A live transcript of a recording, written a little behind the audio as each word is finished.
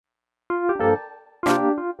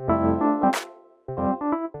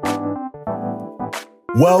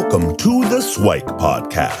Welcome to the Swike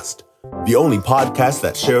Podcast, the only podcast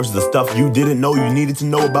that shares the stuff you didn't know you needed to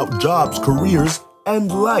know about jobs, careers,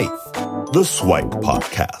 and life. The Swike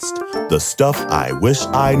Podcast, the stuff I wish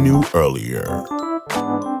I knew earlier.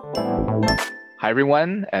 Hi,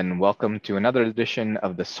 everyone, and welcome to another edition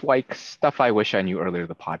of the Swike Stuff I Wish I Knew Earlier,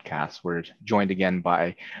 the podcast. We're joined again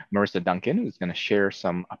by Marissa Duncan, who's going to share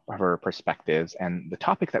some of her perspectives. And the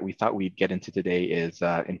topic that we thought we'd get into today is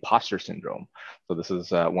imposter syndrome. So this is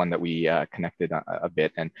one that we connected a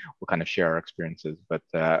bit, and we'll kind of share our experiences, but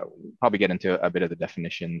probably get into a bit of the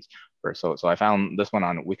definitions first. So I found this one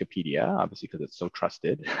on Wikipedia, obviously because it's so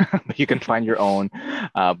trusted, but you can find your own.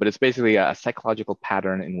 But it's basically a psychological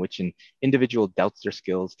pattern in which an individual doubts their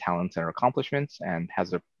skills, talents, and accomplishments, and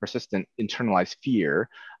has a persistent internalized fear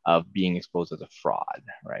of being exposed as a fraud,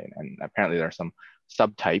 right? And apparently there are some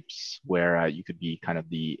subtypes where you could be kind of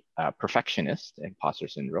the perfectionist, imposter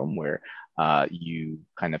syndrome, where you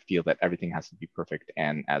kind of feel that everything has to be perfect.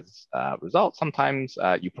 And as a result, sometimes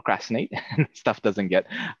you procrastinate and stuff doesn't get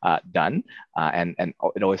done. And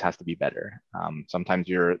it always has to be better. Sometimes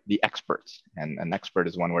you're the expert, and an expert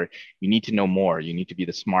is one where you need to know more. You need to be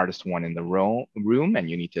the smartest one in the room, and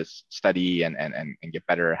you need to study and get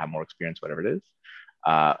better, have more experience, whatever it is.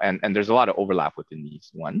 And there's a lot of overlap within these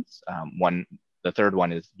ones. The third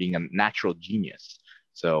one is being a natural genius.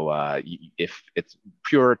 So if it's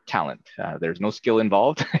pure talent, there's no skill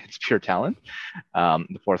involved, it's pure talent.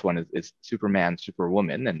 The fourth one is Superman,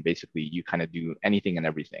 Superwoman, and basically you kind of do anything and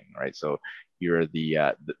everything, right? So you're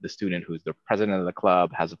the student who's the president of the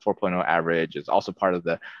club, has a 4.0 average, is also part of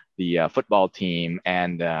the football team,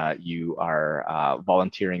 and you are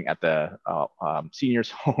volunteering at the seniors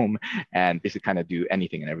home, and basically kind of do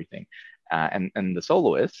anything and everything. And the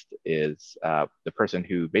soloist is the person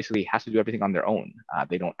who basically has to do everything on their own.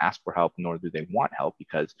 They don't ask for help, nor do they want help,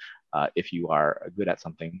 because if you are good at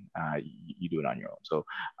something, you do it on your own. So,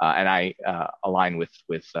 and I align with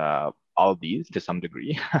all of these to some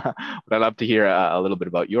degree. But I'd love to hear a little bit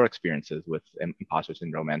about your experiences with imposter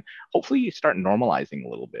syndrome, and hopefully you start normalizing a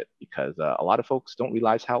little bit, because a lot of folks don't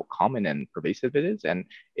realize how common and pervasive it is, and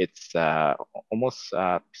it's almost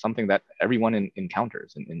something that everyone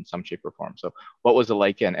encounters in some shape or form. So what was it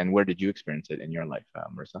like, and where did you experience it in your life,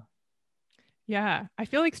 Marissa? Yeah, I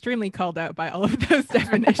feel extremely called out by all of those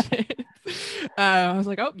definitions. I was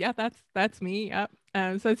like, oh yeah, that's me. Yep.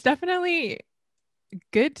 So it's definitely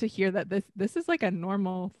good to hear that this is like a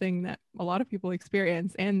normal thing that a lot of people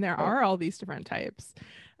experience, and there are all these different types.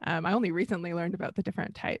 I only recently learned about the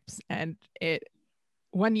different types, and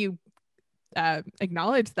when you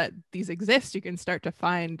acknowledge that these exist, you can start to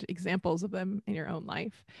find examples of them in your own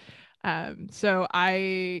life. So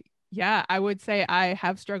I would say I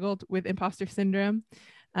have struggled with imposter syndrome.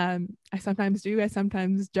 I sometimes do, I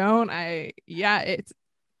sometimes don't. It's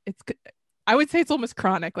I would say it's almost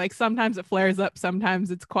chronic. Like sometimes it flares up, sometimes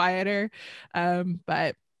it's quieter.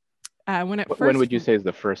 But when would you say is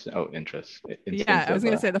the first interest? I was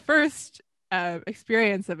going to say the first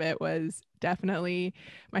experience of it was definitely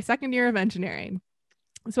my second year of engineering.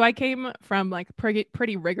 So I came from like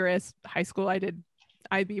pretty rigorous high school. I did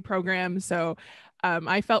IB program, so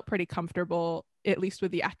I felt pretty comfortable, at least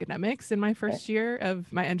with the academics in my first year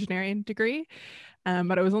of my engineering degree.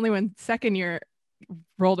 But it was only when second year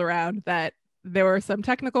rolled around that there were some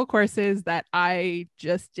technical courses that I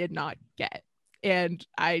just did not get. And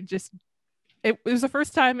it was the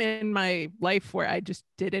first time in my life where I just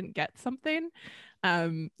didn't get something.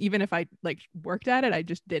 Even if I like worked at it, I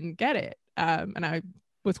just didn't get it. And I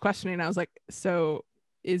was questioning, I was like, so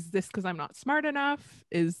is this because I'm not smart enough?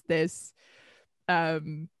 Is this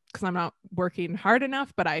because I'm not working hard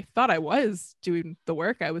enough? But I thought I was doing the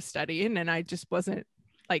work, I was studying, and I just wasn't.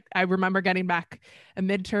 Like, I remember getting back a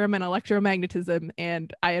midterm in electromagnetism,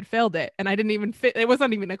 and I had failed it, and I didn't even fit. It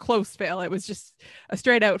wasn't even a close fail. It was just a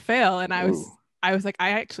straight out fail. And I was like,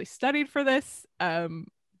 I actually studied for this.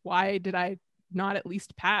 Why did I not at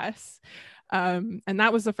least pass? And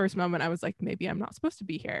that was the first moment I was like, maybe I'm not supposed to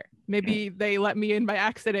be here. Maybe they let me in by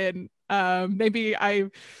accident. Maybe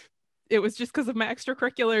it was just because of my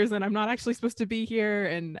extracurriculars and I'm not actually supposed to be here.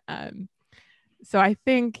 And so I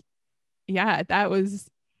think, that was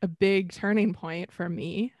a big turning point for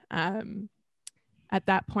me. At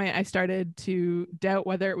that point, I started to doubt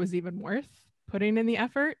whether it was even worth putting in the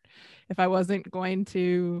effort if I wasn't going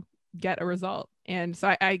to get a result. And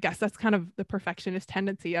so I guess that's kind of the perfectionist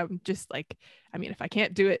tendency. I'm just like, I mean, if I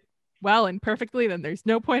can't do it well and perfectly, then there's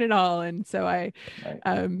no point at all. And so I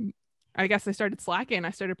guess I started slacking. I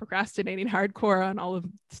started procrastinating hardcore on all of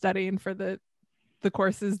studying for the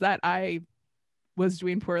courses that I was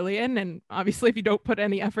doing poorly in. And obviously, if you don't put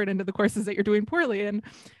any effort into the courses that you're doing poorly in,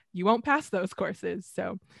 you won't pass those courses.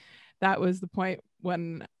 So that was the point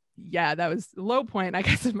when, that was the low point, I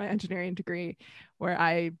guess, of my engineering degree, where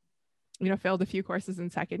I, failed a few courses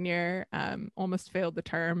in second year, almost failed the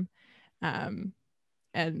term, and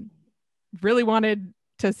really wanted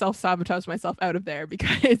to self-sabotage myself out of there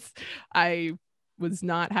because I was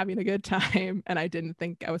not having a good time and I didn't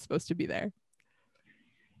think I was supposed to be there.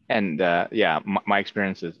 And my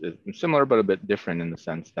experience is similar, but a bit different in the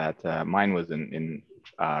sense that mine was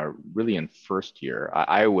really in first year.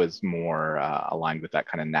 I was more aligned with that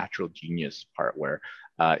kind of natural genius part where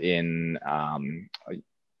in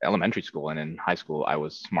elementary school and in high school, I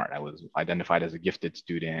was smart. I was identified as a gifted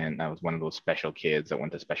student. I was one of those special kids that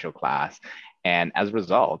went to special class. And as a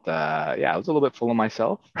result, I was a little bit full of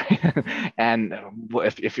myself. Right? And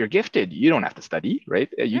if you're gifted, you don't have to study, right?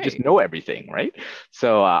 You just know everything, right?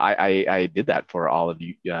 So I did that for all of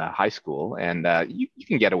high school. And you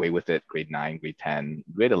can get away with it grade 9, grade 10,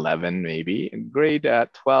 grade 11, maybe, and grade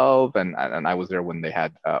 12. And I was there when they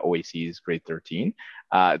had OACs, grade 13.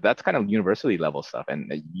 That's kind of university level stuff.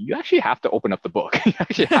 And you actually have to open up the book. You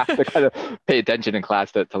actually have to kind of pay attention in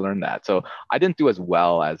class to learn that. So I didn't do as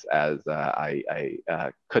well as I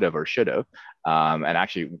could have or should have. And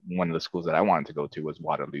actually, one of the schools that I wanted to go to was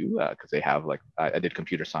Waterloo because they have I did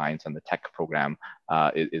computer science and the tech program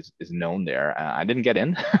is known there. I didn't get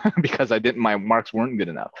in because my marks weren't good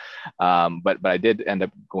enough. But I did end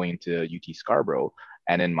up going to UT Scarborough.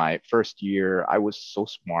 And in my first year, I was so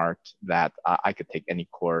smart that I could take any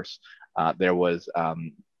course. There was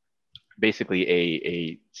basically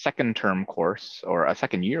a second term course or a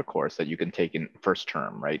second year course that you can take in first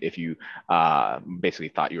term, right? If you basically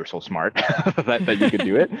thought you were so smart that you could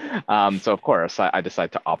do it. So of course, I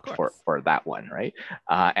decided to opt for that one, right?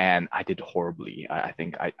 And I did horribly. I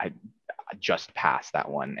think I just passed that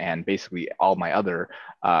one, and basically all my other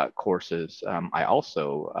courses I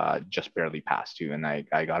also just barely passed to, and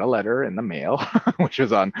I got a letter in the mail which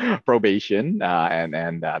was on probation,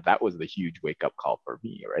 and that was the huge wake-up call for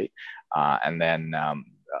me, right? And then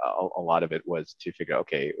a lot of it was to figure out,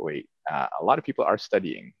 okay, wait, a lot of people are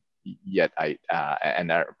studying, yet and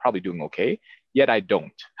they're probably doing okay, yet I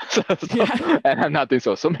don't. And I'm not doing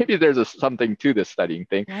so. So maybe there's something to this studying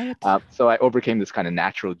thing. Right. So I overcame this kind of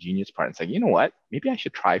natural genius part and said, you know what, maybe I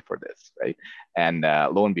should try for this, right? And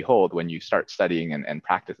lo and behold, when you start studying and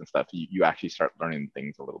practice and stuff, you actually start learning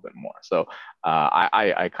things a little bit more. So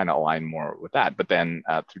I kind of align more with that. But then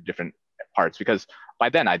through different parts, because by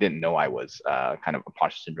then I didn't know I was kind of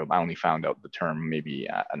imposter syndrome. I only found out the term maybe,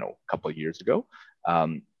 I don't know, a couple of years ago.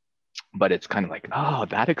 But it's kind of like, oh,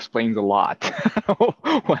 that explains a lot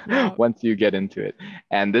once you get into it.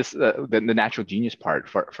 And this, the natural genius part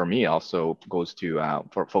for me also goes to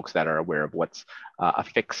for folks that are aware of what's a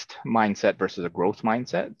fixed mindset versus a growth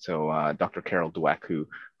mindset. So Dr. Carol Dweck,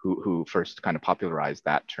 who first kind of popularized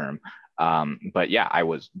that term. But yeah, I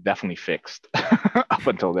was definitely fixed up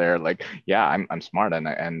until there. Like, yeah, I'm smart,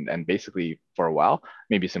 and basically for a while,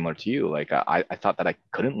 maybe similar to you, like I thought that I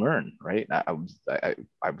couldn't learn, right? I was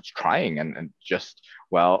trying and just,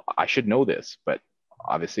 well, I should know this, but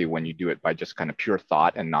obviously when you do it by just kind of pure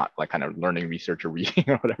thought and not like kind of learning, research, or reading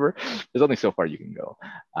or whatever, there's only so far you can go.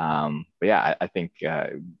 But yeah, I think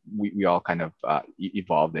we all kind of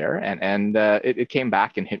evolved there, and it came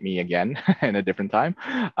back and hit me again in a different time.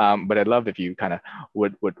 But I'd love if you kind of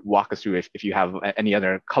would walk us through if you have any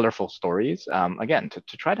other colorful stories, again,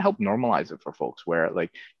 to try to help normalize it for folks where, like,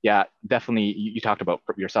 yeah, definitely you talked about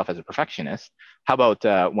yourself as a perfectionist. How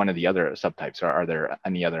about one of the other subtypes? Are there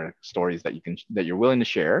any other stories that you're willing to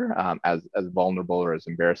share, as vulnerable or as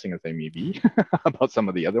embarrassing as they may be, about some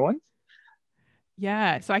of the other ones?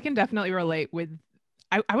 Yeah, so I can definitely relate with,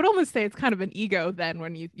 I would almost say it's kind of an ego then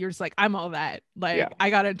when you're just like, I'm all that. Like, yeah. I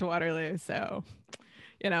got into Waterloo, so,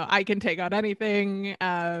 I can take on anything.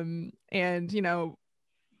 And,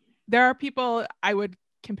 there are people I would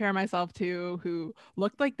compare myself to who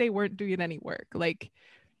looked like they weren't doing any work, like,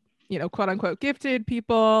 quote unquote gifted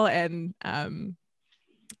people, and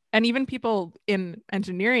even people in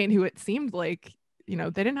engineering who it seemed like, they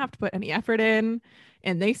didn't have to put any effort in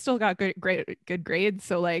and they still got good grades.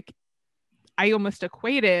 So like, I almost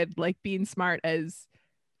equated like being smart as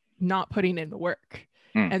not putting in the work.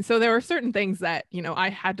 And so there were certain things that, I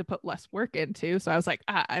had to put less work into. So I was like,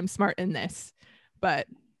 I'm smart in this, but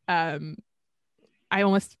I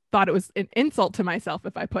almost thought it was an insult to myself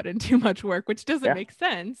if I put in too much work, which doesn't make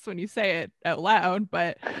sense when you say it out loud,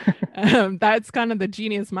 but that's kind of the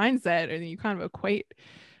genius mindset. And you kind of equate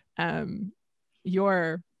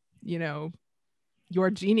your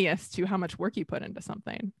genius to how much work you put into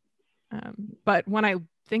something. But when I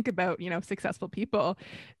think about, successful people,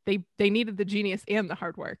 they needed the genius and the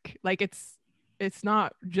hard work. Like it's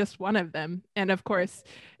not just one of them. And of course,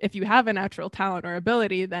 if you have a natural talent or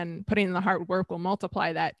ability, then putting in the hard work will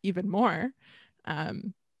multiply that even more.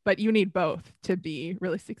 But you need both to be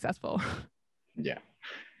really successful. Yeah.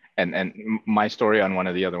 And my story on one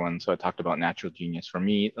of the other ones, so I talked about natural genius. For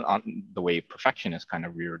me, on the way perfectionist kind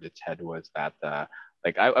of reared its head was that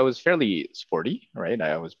like I was fairly sporty, right?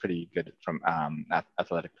 I was pretty good from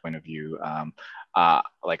athletic point of view.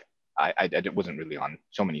 Like I wasn't really on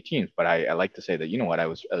so many teams, but I like to say that, you know what, I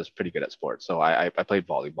was pretty good at sports. So I played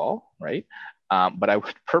volleyball, right? But I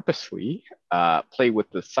would purposely play with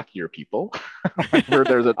the suckier people whenever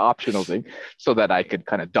there's an optional thing, so that I could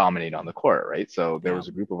kind of dominate on the court, right? So there was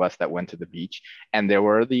a group of us that went to the beach, and there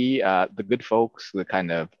were the good folks, the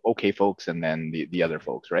kind of okay folks, and then the other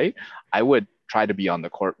folks, right? I would try to be on the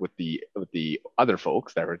court with the other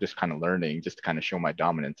folks that were just kind of learning, just to kind of show my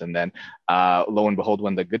dominance. And then lo and behold,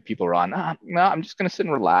 when the good people are on, no, I'm just gonna sit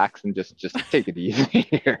and relax and just take it easy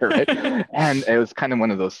here, right? And it was kind of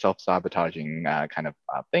one of those self-sabotaging kind of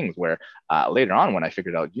things where later on, when I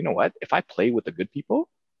figured out, you know what, if I play with the good people,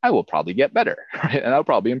 I will probably get better, right? And I'll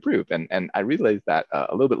probably improve. And I realized that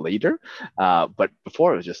a little bit later. But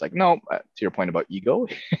before, it was just like, no, to your point about ego,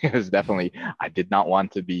 it was definitely, I did not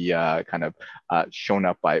want to be kind of shown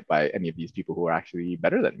up by any of these people who are actually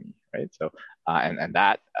better than me, right? So, and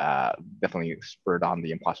that definitely spurred on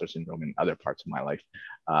the imposter syndrome in other parts of my life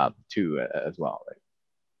too, as well, right?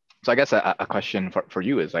 So I guess a question for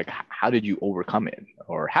you is like, how did you overcome it,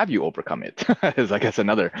 or have you overcome it? Is, I guess,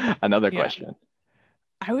 another question.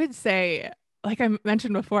 I would say, like I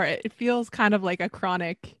mentioned before, it feels kind of like a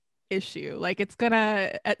chronic issue. Like it's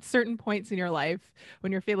gonna, at certain points in your life,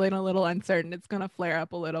 when you're feeling a little uncertain, it's gonna flare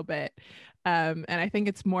up a little bit. And I think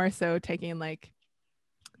it's more so taking like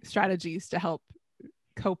strategies to help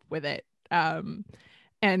cope with it. And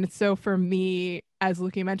so for me, as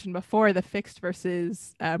Luki mentioned before, the fixed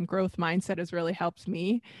versus growth mindset has really helped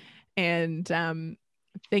me. And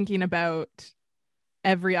thinking about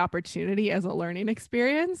every opportunity as a learning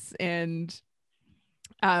experience, and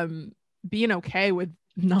being okay with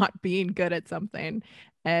not being good at something,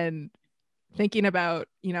 and thinking about,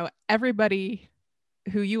 everybody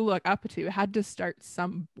who you look up to had to start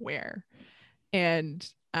somewhere.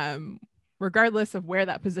 And regardless of where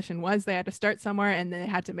that position was, they had to start somewhere, and they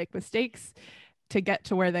had to make mistakes to get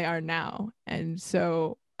to where they are now. And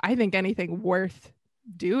so I think anything worth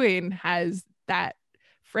doing has that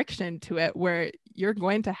friction to it, where you're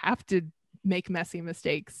going to have to make messy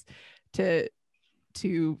mistakes to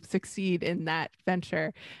succeed in that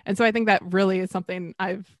venture. And so I think that really is something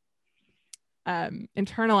I've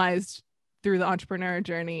internalized through the entrepreneur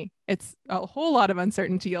journey. It's a whole lot of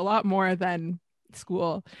uncertainty, a lot more than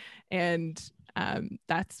school. And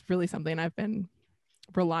that's really something I've been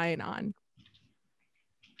relying on.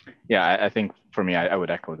 Yeah, I think for me, I would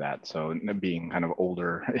echo that. So being kind of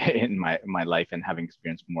older in my life and having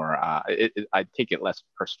experienced more, I take it less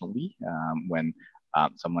personally when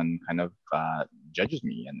someone kind of judges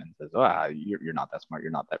me and then says, "Oh, you're not that smart,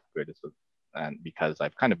 you're not that good." And because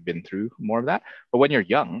I've kind of been through more of that. But when you're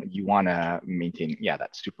young, you want to maintain,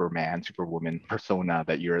 that Superman, Superwoman persona,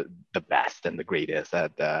 that you're the best and the greatest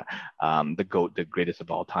at the GOAT, the greatest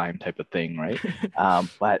of all time type of thing, right?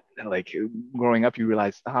 But like growing up, you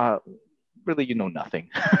realize, really, you know nothing.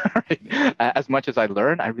 Right? As much as I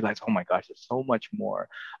learn, I realize, oh my gosh, there's so much more.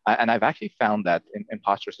 And I've actually found that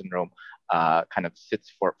imposter syndrome kind of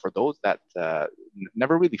sits for those that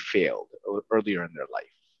never really failed earlier in their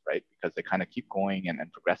life. Right, because they kind of keep going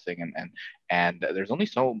and progressing, and there's only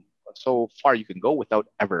so far you can go without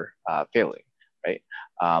ever failing, right?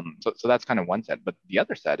 So that's kind of one set, but the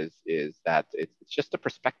other set is that it's just a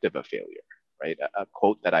perspective of failure, right? A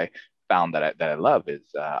quote that I found that I love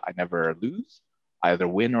is, "I never lose, I either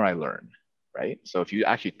win or I learn." Right. So if you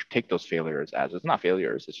actually take those failures as, it's not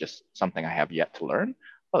failures, it's just something I have yet to learn,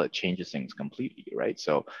 well, it changes things completely, right?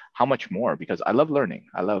 So how much more? Because I love learning.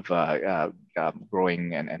 I love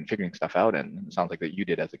growing and figuring stuff out. And it sounds like that you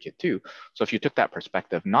did as a kid too. So if you took that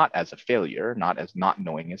perspective, not as a failure, not as not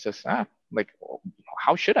knowing, it's just, like,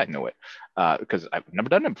 how should I know it? Because I've never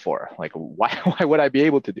done it before. Like, why would I be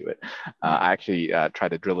able to do it? I actually try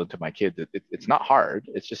to drill into my kids. It's not hard.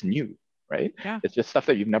 It's just new, right? Yeah. It's just stuff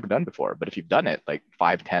that you've never done before. But if you've done it like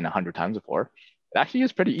 5, 10, 100 times before, it actually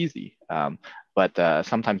is pretty easy. But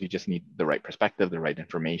sometimes you just need the right perspective, the right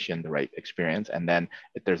information, the right experience, and then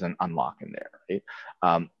there's an unlock in there,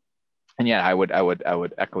 right? yeah, I would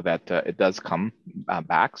echo that. It does come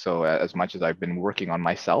back. So as much as I've been working on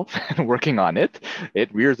myself and working on it,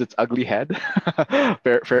 it rears its ugly head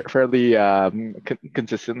fairly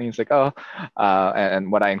consistently. It's like, oh,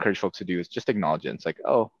 and what I encourage folks to do is just acknowledge it. It's like,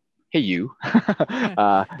 oh, hey, you,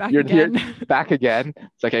 Back you're again. here, back again.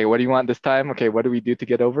 It's like, hey, what do you want this time? Okay, what do we do to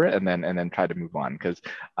get over it? And then try to move on, because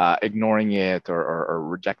ignoring it or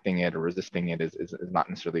rejecting it or resisting it is not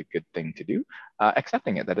necessarily a good thing to do.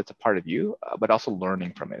 Accepting it, that it's a part of you, but also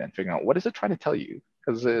learning from it and figuring out what is it trying to tell you,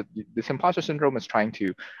 because this imposter syndrome is trying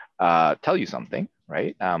to tell you something,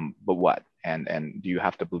 right? But what? And do you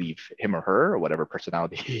have to believe him or her or whatever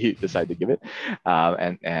personality you decide to give it?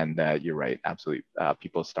 And you're right, absolutely.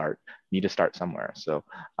 People need to start somewhere. So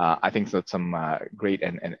I think that's some great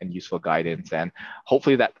and useful guidance, and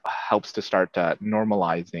hopefully that helps to start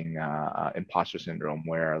normalizing imposter syndrome,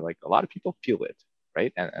 where like a lot of people feel it,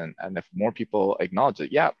 right? And if more people acknowledge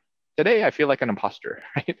it, yeah, today I feel like an imposter,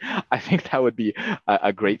 right? I think that would be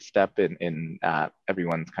a great step in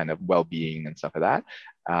everyone's kind of well-being and stuff like that.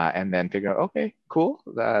 And then figure out, okay, cool,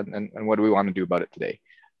 and what do we want to do about it today?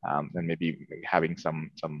 And maybe having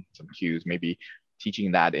some cues, maybe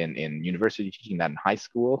teaching that in university, teaching that in high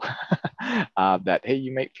school, that, hey,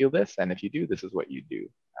 you might feel this, and if you do, this is what you do.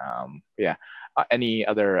 Yeah. Any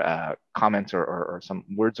other comments or some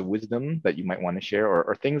words of wisdom that you might want to share,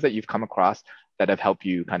 or things that you've come across that have helped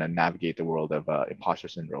you kind of navigate the world of imposter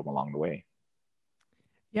syndrome along the way?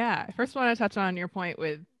 Yeah, I first want to touch on your point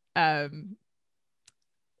with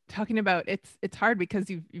talking about it's hard because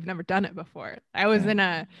you've never done it before. I was in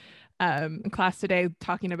a class today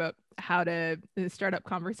talking about how to start up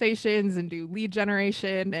conversations and do lead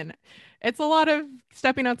generation, and it's a lot of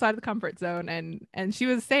stepping outside the comfort zone. And she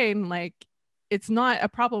was saying, like, it's not a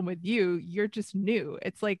problem with you, you're just new.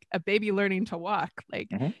 It's like a baby learning to walk. Like,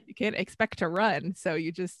 you can't expect to run, so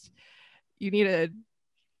you need to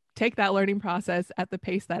take that learning process at the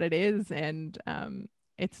pace that it is. And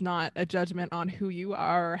it's not a judgment on who you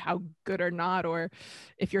are or how good or not, or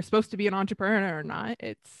if you're supposed to be an entrepreneur or not.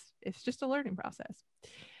 It's just a learning process.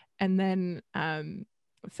 And then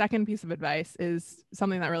second piece of advice is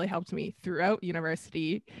something that really helped me throughout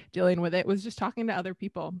university dealing with it, was just talking to other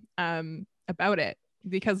people about it.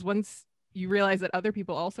 Because once you realize that other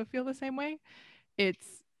people also feel the same way, it's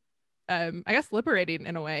I guess liberating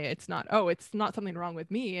in a way. It's not something wrong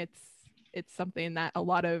with me. It's something that a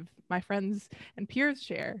lot of my friends and peers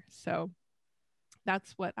share. So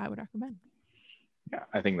that's what I would recommend. Yeah,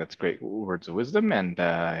 I think that's great words of wisdom. And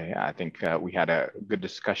I think we had a good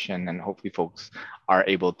discussion, and hopefully folks are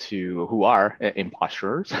able to, who are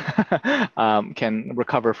imposters, can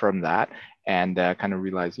recover from that and kind of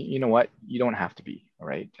realize, you know what, you don't have to be, all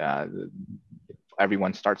right?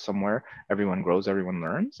 Everyone starts somewhere, everyone grows, everyone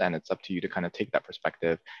learns, and it's up to you to kind of take that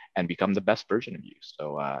perspective and become the best version of you.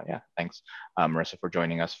 So yeah, thanks, Marissa, for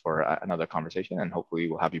joining us for another conversation, and hopefully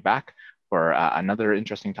we'll have you back for another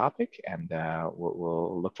interesting topic, and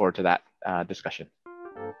we'll look forward to that discussion.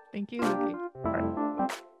 Thank you, Luki. All right.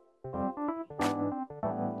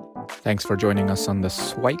 Thanks for joining us on the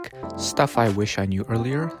Swike Stuff I Wish I Knew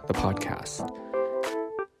Earlier, the podcast.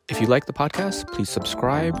 If you like the podcast, please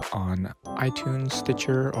subscribe on iTunes,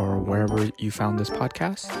 Stitcher, or wherever you found this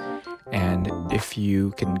podcast. And if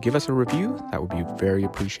you can give us a review, that would be very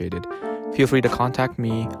appreciated. Feel free to contact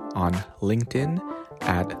me on LinkedIn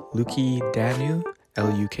at LukiDanu,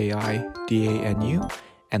 LukiDanu,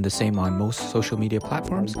 and the same on most social media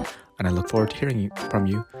platforms. And I look forward to hearing from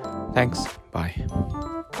you. Thanks. Bye.